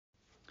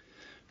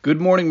Good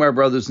morning, my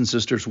brothers and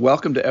sisters.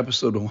 Welcome to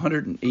episode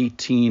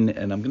 118,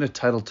 and I'm going to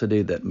title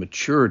today that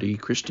maturity,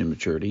 Christian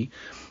maturity,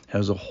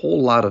 has a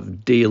whole lot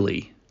of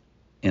daily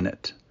in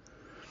it.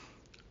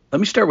 Let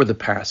me start with a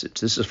passage.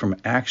 This is from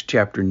Acts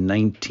chapter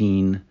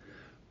 19,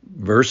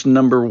 verse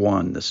number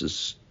 1. This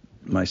is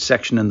my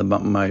section in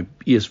my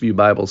ESV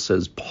Bible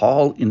says,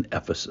 Paul in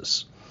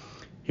Ephesus.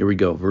 Here we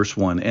go, verse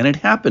 1. And it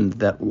happened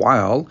that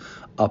while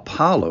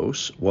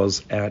Apollos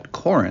was at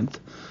Corinth,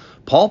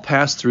 Paul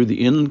passed through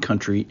the inland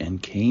country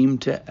and came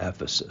to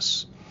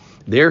Ephesus.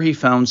 There he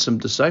found some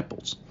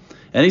disciples.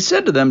 And he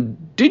said to them,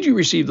 "Did you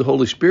receive the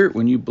Holy Spirit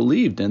when you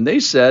believed?" And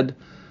they said,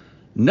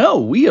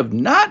 "No, we have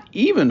not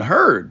even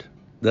heard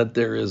that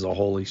there is a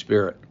Holy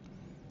Spirit."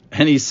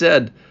 And he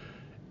said,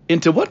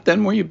 "Into what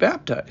then were you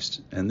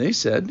baptized?" And they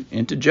said,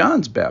 "Into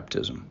John's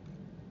baptism."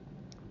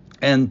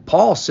 And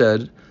Paul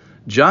said,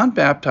 "John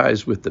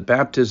baptized with the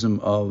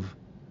baptism of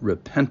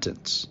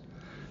repentance,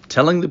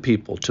 telling the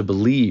people to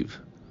believe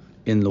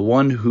in the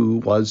one who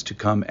was to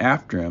come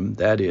after him,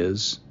 that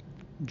is,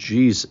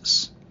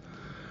 Jesus."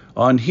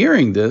 On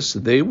hearing this,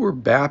 they were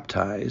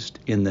baptized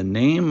in the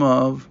name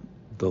of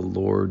the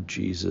Lord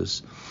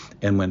Jesus.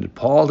 And when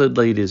Paul had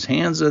laid his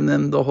hands on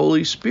them, the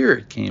Holy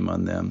Spirit came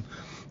on them,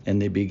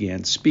 and they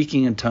began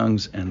speaking in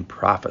tongues and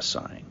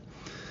prophesying.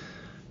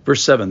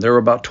 Verse 7, there were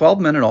about 12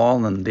 men in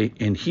all,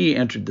 and he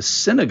entered the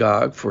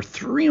synagogue for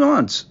 3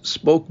 months,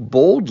 spoke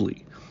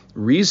boldly,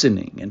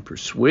 reasoning and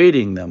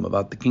persuading them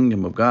about the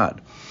kingdom of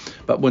God.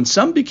 But when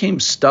some became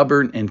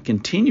stubborn and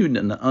continued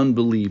in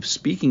unbelief,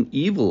 speaking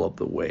evil of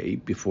the way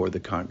before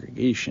the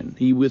congregation,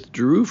 he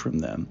withdrew from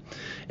them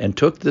and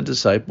took the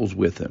disciples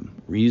with him,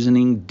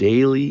 reasoning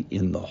daily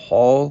in the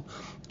hall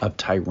of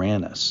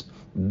Tyrannus.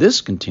 This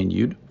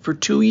continued for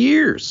 2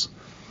 years,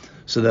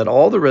 so that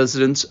all the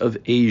residents of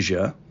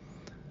Asia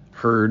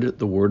heard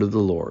the word of the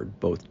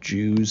Lord, both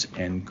Jews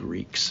and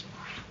Greeks.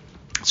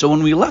 So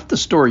when we left the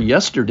story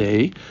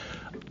yesterday,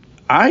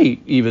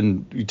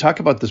 you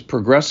talk about this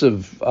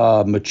progressive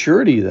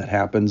maturity that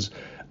happens.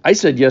 I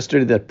said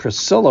yesterday that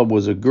Priscilla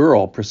was a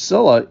girl.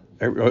 Priscilla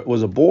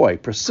was a boy.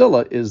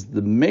 Priscilla is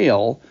the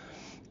male.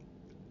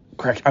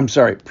 Correct. I'm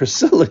sorry.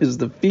 Priscilla is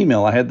the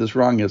female. I had this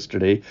wrong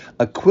yesterday.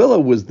 Aquila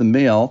was the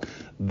male.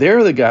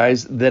 They're the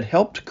guys that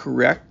helped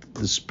correct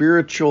the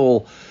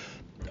spiritual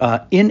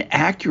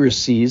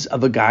inaccuracies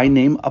of a guy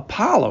named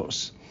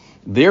Apollos.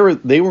 They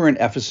were in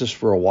Ephesus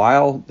for a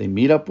while. They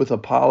meet up with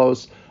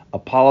Apollos.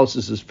 Apollos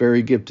is this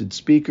very gifted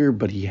speaker,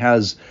 but he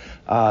has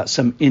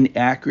some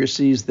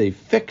inaccuracies. They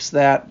fix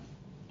that.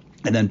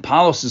 And then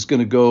Apollos is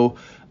going to go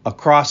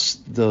across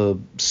the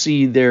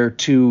sea there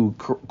to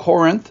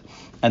Corinth.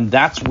 And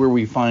that's where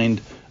we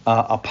find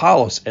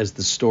Apollos as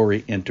the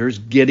story enters,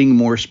 getting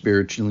more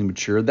spiritually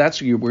mature.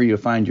 That's where you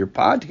find your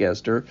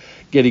podcaster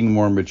getting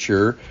more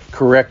mature,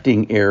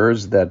 correcting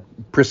errors that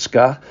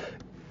Prisca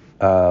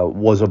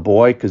was a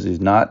boy, because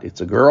he's not.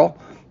 It's a girl.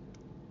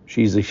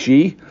 She's a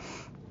she.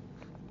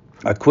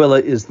 Aquila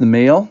is the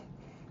male.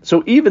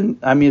 So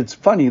it's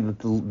funny that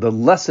the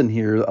lesson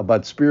here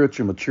about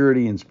spiritual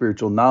maturity and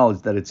spiritual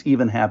knowledge, that it's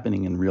even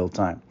happening in real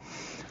time.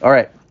 All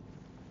right.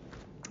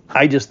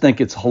 I just think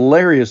it's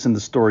hilarious in the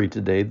story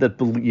today that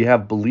you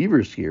have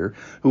believers here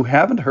who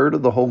haven't heard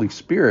of the Holy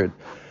Spirit.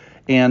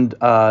 And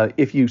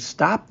if you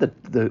stop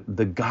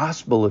the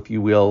gospel, if you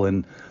will,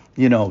 and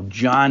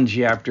John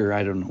chapter,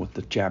 I don't know what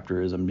the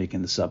chapter is, I'm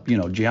making this up,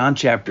 John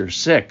chapter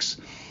 6,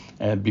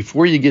 and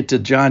before you get to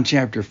John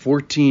chapter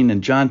 14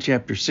 and John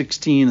chapter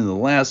 16 and the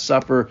Last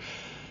Supper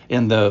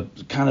and the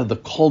kind of the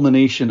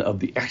culmination of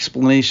the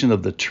explanation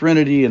of the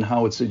Trinity and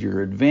how it's at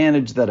your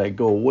advantage that I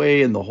go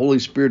away and the Holy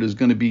Spirit is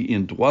going to be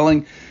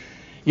indwelling.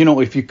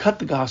 If you cut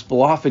the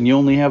gospel off and you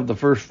only have the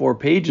first 4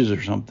 pages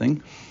or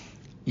something,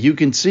 you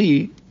can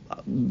see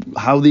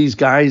how these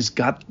guys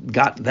got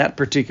that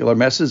particular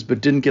message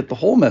but didn't get the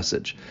whole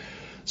message.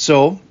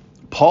 So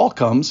Paul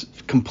comes,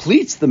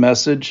 completes the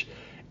message,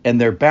 and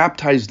they're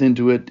baptized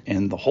into it,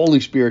 and the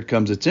Holy Spirit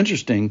comes. It's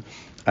interesting.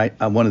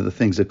 One of the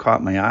things that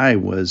caught my eye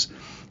was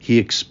he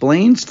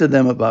explains to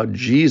them about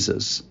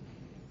Jesus.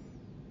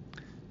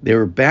 They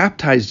were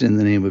baptized in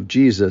the name of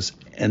Jesus,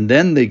 and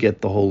then they get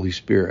the Holy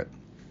Spirit.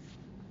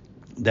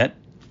 That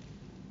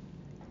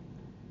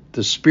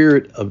the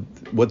Spirit of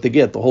what they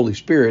get, the Holy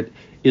Spirit,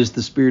 is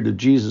the Spirit of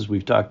Jesus.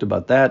 We've talked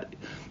about that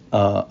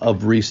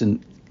of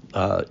recent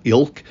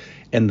ilk,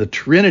 and the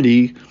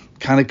Trinity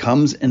kind of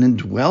comes and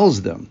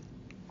indwells them.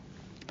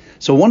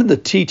 So one of the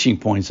teaching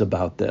points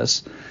about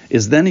this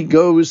is then he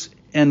goes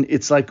and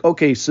it's like,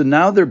 okay, so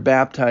now they're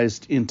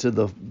baptized into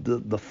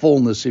the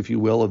fullness, if you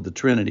will, of the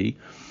Trinity.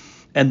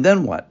 And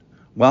then what?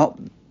 Well,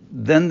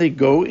 then they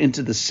go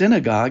into the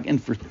synagogue,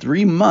 and for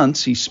 3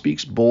 months he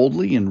speaks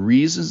boldly and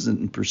reasons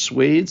and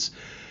persuades.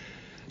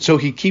 So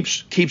he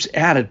keeps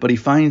at it, but he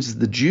finds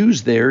the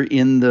Jews there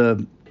in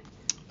the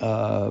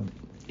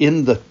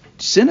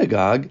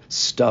synagogue,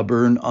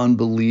 stubborn,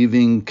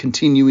 unbelieving,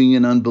 continuing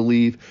in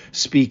unbelief,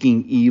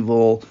 speaking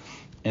evil.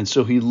 And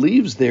so he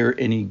leaves there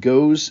and he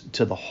goes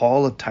to the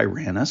hall of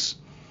Tyrannus,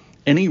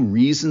 Any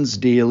reasons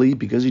daily?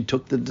 Because he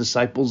took the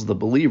disciples, the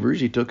believers,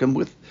 he took them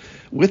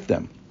with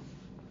them.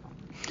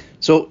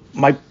 So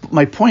my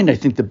point, I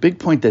think the big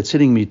point that's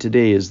hitting me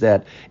today is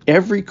that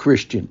every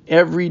Christian,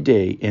 every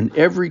day, in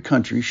every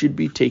country should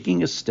be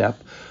taking a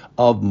step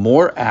of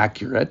more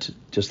accurate,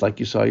 just like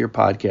you saw your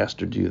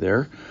podcaster do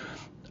there,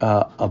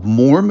 of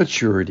more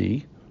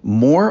maturity,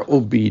 more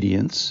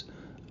obedience,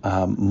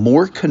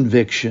 more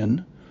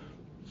conviction.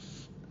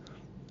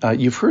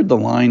 You've heard the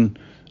line,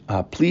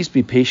 please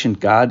be patient,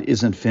 God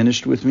isn't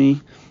finished with me.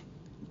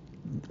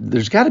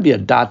 There's got to be a ...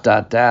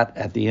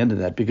 at the end of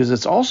that, because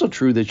it's also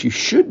true that you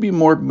should be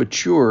more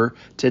mature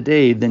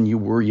today than you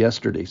were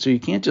yesterday. So you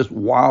can't just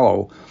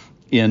wallow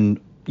in,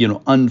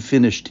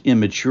 unfinished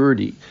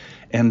immaturity.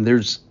 And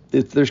there's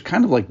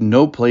kind of like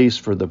no place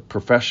for the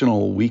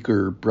professional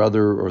weaker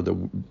brother or the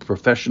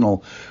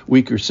professional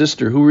weaker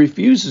sister who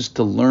refuses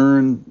to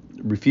learn,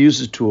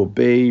 refuses to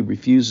obey,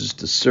 refuses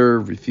to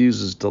serve,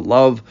 refuses to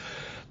love.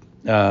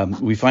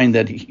 We find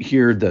that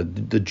here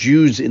the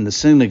Jews in the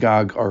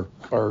synagogue are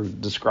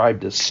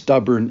described as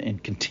stubborn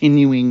and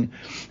continuing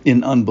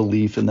in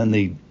unbelief, and then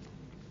they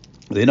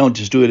don't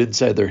just do it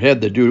inside their head,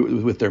 they do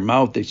it with their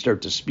mouth. They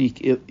start to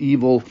speak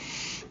evil,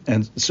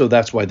 and so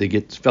that's why they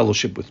get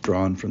fellowship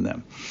withdrawn from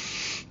them.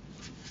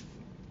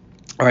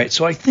 All right,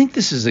 so I think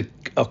this is a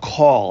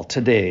call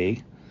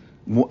today.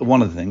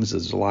 One of the things,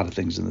 there's a lot of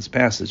things in this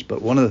passage,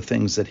 but one of the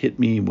things that hit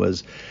me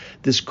was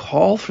this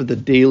call for the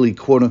daily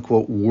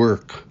quote-unquote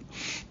work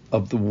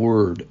of the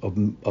word,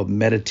 of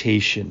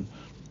meditation,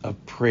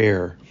 of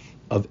prayer,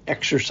 of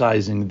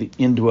exercising the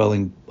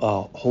indwelling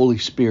Holy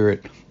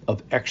Spirit,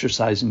 of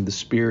exercising the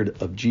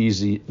Spirit of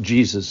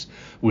Jesus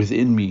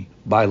within me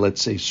by,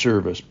 let's say,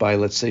 service, by,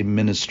 let's say,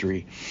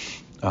 ministry,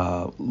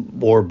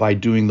 or by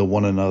doing the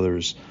one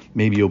another's,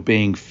 maybe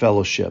obeying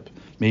fellowship,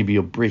 maybe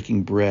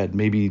breaking bread,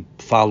 maybe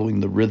following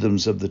the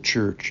rhythms of the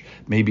church,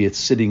 maybe it's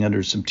sitting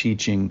under some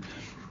teaching,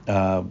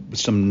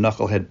 some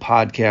knucklehead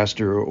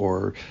podcaster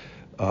or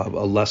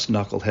a less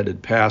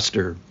knuckleheaded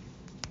pastor.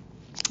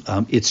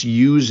 It's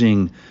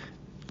using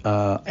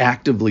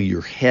actively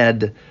your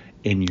head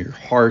and your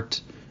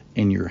heart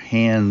and your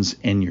hands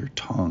and your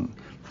tongue.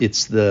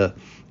 It's the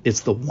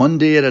one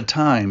day at a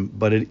time,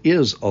 but it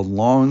is a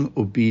long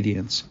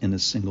obedience in a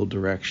single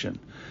direction.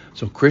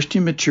 So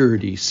Christian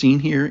maturity, seen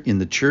here in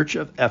the church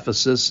of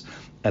Ephesus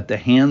at the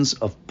hands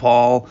of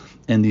Paul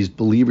and these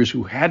believers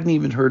who hadn't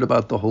even heard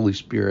about the Holy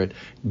Spirit,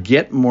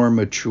 get more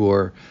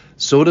mature.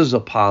 So does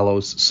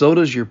Apollos. So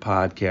does your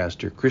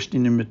podcaster.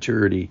 Christian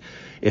immaturity,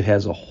 it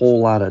has a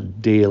whole lot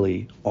of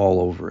daily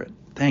all over it.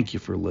 Thank you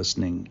for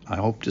listening. I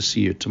hope to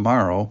see you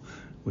tomorrow,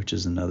 which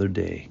is another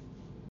day.